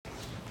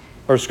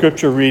Our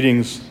scripture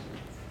readings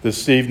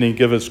this evening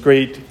give us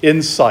great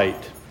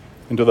insight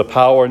into the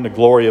power and the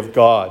glory of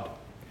God.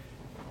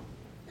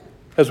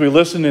 As we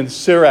listen in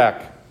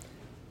Sirach,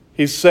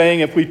 he's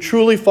saying if we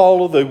truly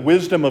follow the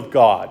wisdom of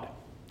God,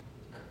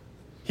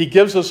 he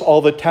gives us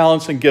all the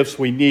talents and gifts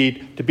we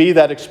need to be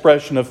that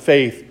expression of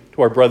faith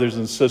to our brothers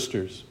and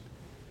sisters.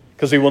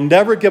 Because he will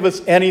never give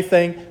us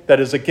anything that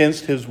is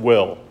against his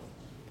will.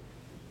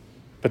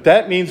 But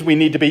that means we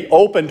need to be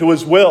open to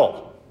his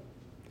will.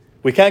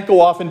 We can't go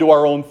off and do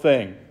our own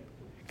thing.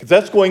 Because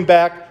that's going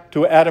back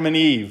to Adam and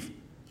Eve,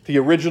 the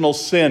original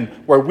sin,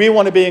 where we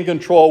want to be in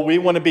control. We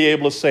want to be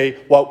able to say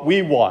what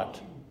we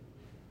want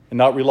and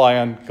not rely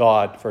on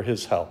God for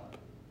his help.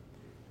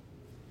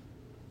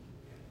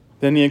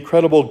 Then the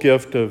incredible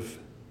gift of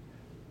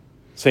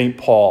St.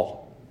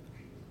 Paul.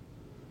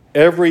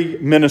 Every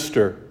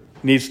minister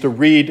needs to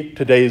read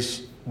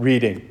today's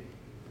reading.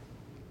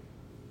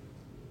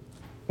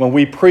 When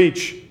we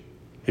preach,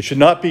 it should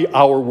not be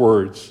our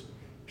words.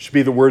 It should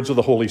be the words of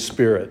the Holy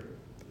Spirit.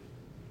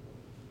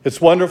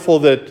 It's wonderful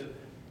that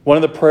one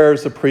of the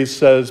prayers the priest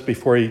says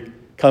before he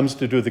comes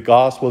to do the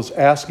gospel is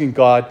asking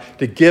God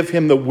to give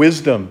him the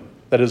wisdom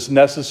that is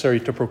necessary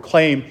to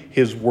proclaim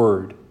his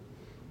word.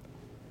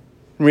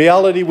 In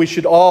reality, we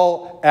should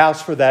all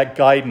ask for that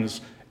guidance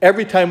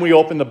every time we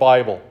open the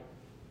Bible.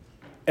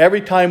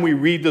 Every time we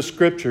read the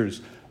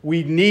scriptures,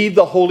 we need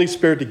the Holy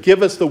Spirit to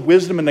give us the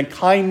wisdom and the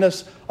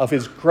kindness of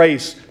his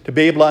grace to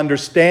be able to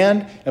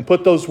understand and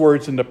put those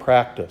words into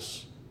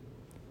practice.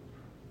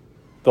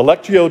 The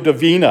Lectio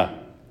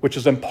Divina, which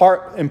is an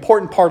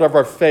important part of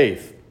our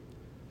faith.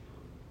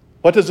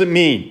 What does it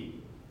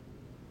mean?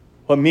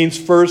 Well, it means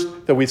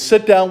first that we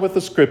sit down with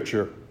the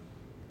scripture,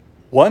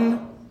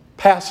 one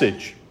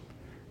passage,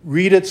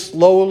 read it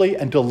slowly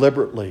and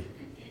deliberately.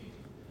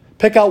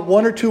 Pick out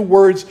one or two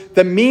words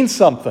that mean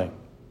something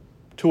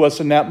to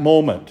us in that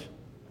moment.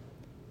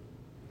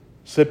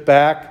 Sit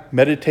back,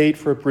 meditate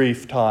for a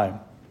brief time.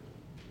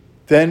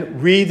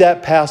 Then read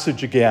that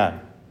passage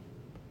again.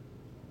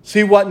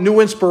 See what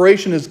new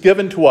inspiration is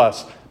given to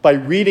us by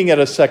reading it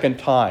a second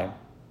time.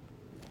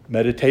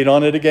 Meditate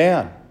on it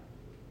again.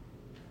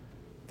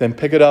 Then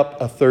pick it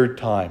up a third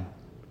time.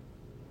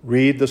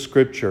 Read the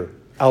scripture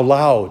out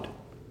loud.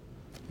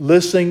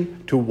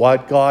 Listen to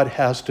what God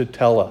has to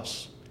tell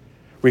us.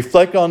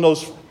 Reflect on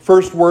those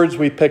first words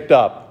we picked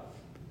up,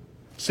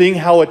 seeing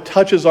how it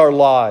touches our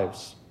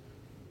lives.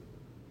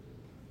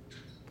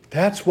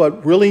 That's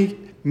what really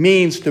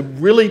means to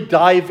really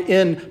dive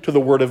into the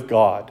Word of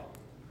God.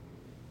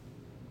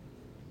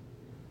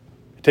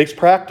 It takes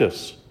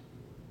practice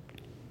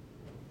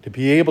to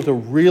be able to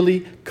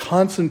really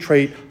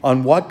concentrate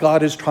on what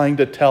God is trying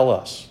to tell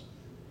us.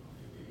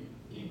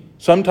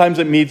 Sometimes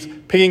it means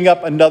picking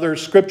up another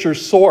scripture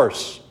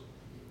source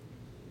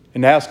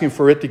and asking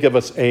for it to give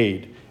us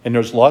aid. And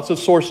there's lots of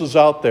sources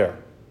out there.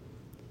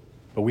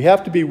 But we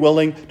have to be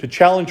willing to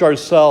challenge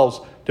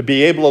ourselves to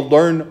be able to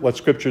learn what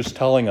Scripture is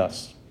telling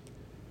us.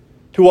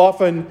 Too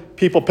often,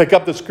 people pick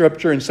up the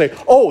Scripture and say,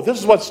 oh, this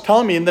is what's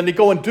telling me, and then they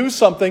go and do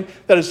something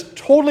that is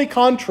totally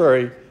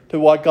contrary to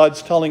what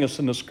God's telling us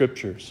in the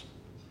Scriptures.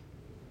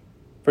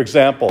 For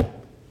example,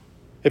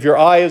 if your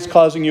eye is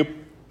causing you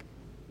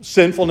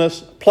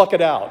sinfulness, pluck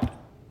it out.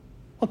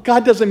 Well,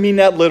 God doesn't mean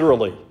that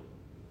literally.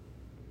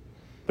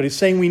 But he's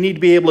saying we need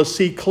to be able to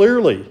see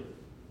clearly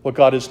what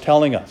God is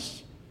telling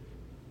us.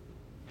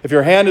 If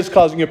your hand is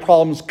causing you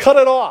problems, cut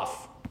it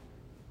off.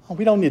 Oh,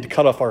 we don't need to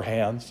cut off our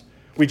hands.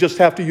 We just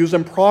have to use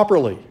them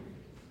properly.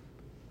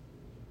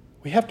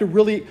 We have to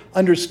really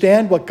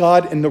understand what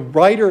God and the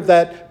writer of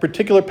that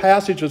particular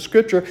passage of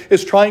Scripture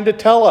is trying to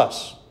tell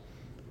us.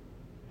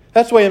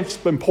 That's why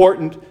it's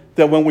important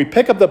that when we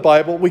pick up the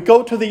Bible, we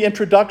go to the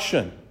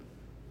introduction.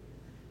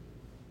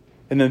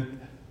 And then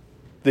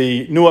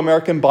the New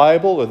American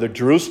Bible or the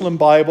Jerusalem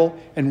Bible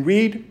and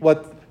read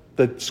what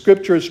the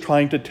Scripture is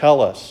trying to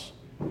tell us.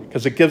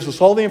 Because it gives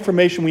us all the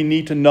information we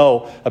need to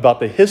know about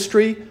the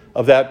history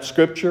of that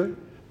Scripture,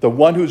 the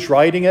one who's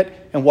writing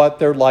it, and what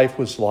their life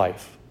was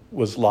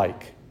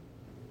like.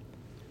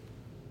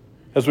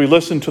 As we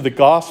listen to the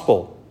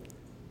gospel,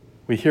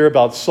 we hear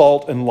about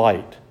salt and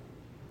light.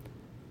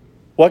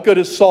 What good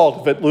is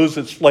salt if it loses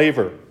its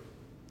flavor?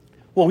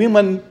 Well, we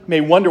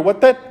may wonder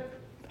what that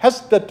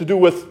has that to do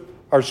with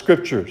our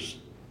scriptures.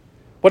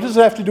 What does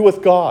it have to do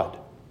with God?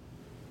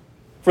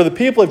 For the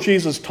people of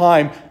Jesus'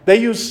 time, they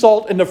used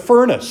salt in the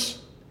furnace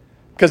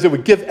because it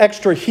would give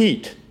extra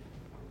heat.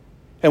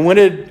 And when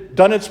it had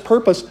done its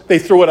purpose, they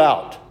threw it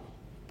out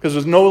because it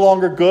was no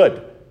longer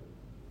good.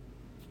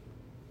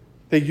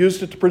 They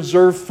used it to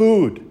preserve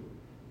food.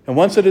 And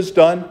once it is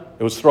done,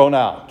 it was thrown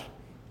out.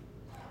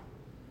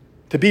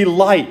 To be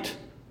light,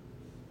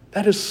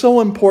 that is so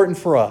important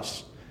for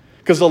us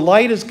because the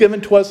light is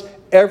given to us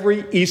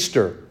every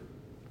Easter.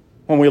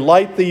 When we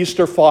light the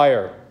Easter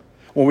fire,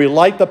 when we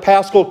light the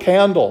Paschal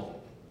candle,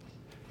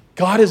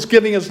 God is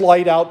giving his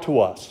light out to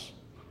us.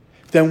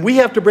 Then we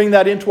have to bring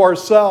that into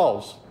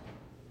ourselves.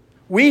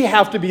 We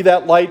have to be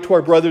that light to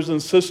our brothers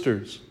and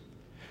sisters.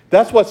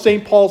 That's what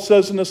St. Paul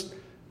says in this.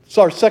 It's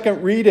our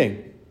second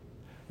reading.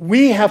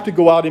 We have to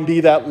go out and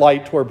be that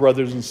light to our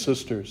brothers and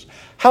sisters.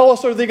 How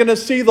else are they going to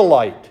see the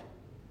light?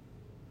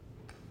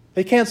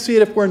 They can't see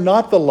it if we're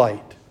not the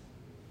light.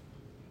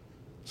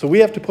 So we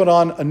have to put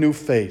on a new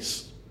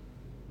face.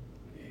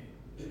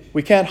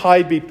 We can't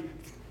hide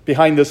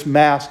behind this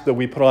mask that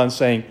we put on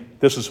saying,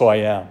 this is who I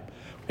am.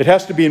 It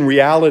has to be in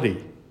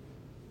reality.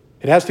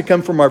 It has to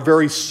come from our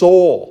very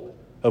soul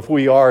of who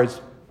we are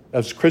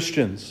as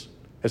Christians,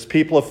 as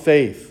people of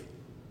faith.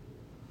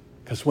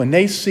 Because when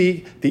they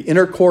see the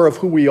inner core of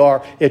who we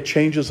are, it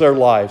changes their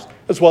lives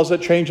as well as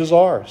it changes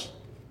ours.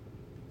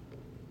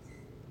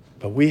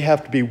 But we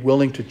have to be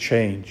willing to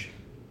change.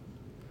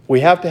 We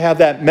have to have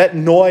that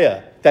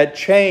metanoia,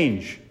 that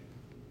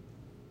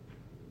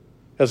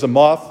as a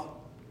moth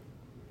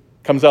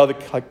comes out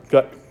of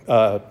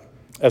the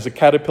as a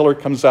caterpillar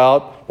comes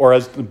out, or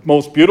as the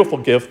most beautiful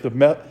gift,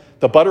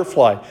 the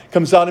butterfly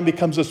comes out and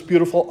becomes this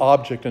beautiful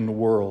object in the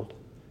world.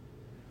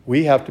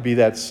 We have to be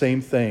that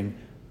same thing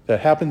that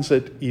happens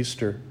at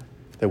Easter,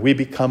 that we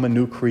become a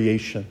new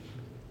creation.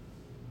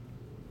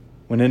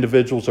 When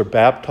individuals are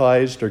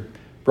baptized or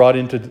brought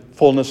into the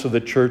fullness of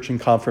the church in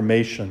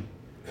confirmation,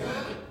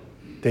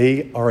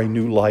 they are a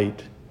new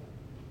light.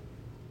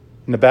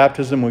 In the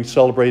baptism we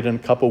celebrate in a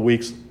couple of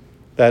weeks,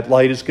 that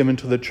light is given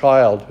to the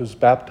child who's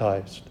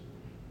baptized.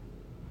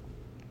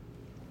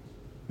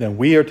 Then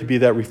we are to be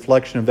that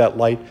reflection of that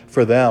light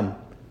for them,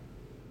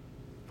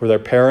 for their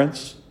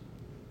parents,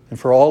 and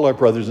for all our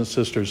brothers and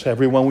sisters,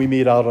 everyone we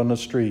meet out on the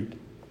street.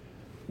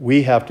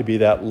 We have to be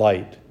that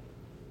light.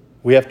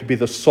 We have to be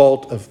the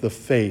salt of the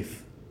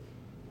faith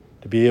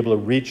to be able to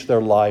reach their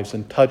lives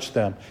and touch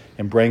them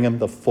and bring them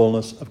the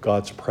fullness of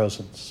God's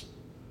presence.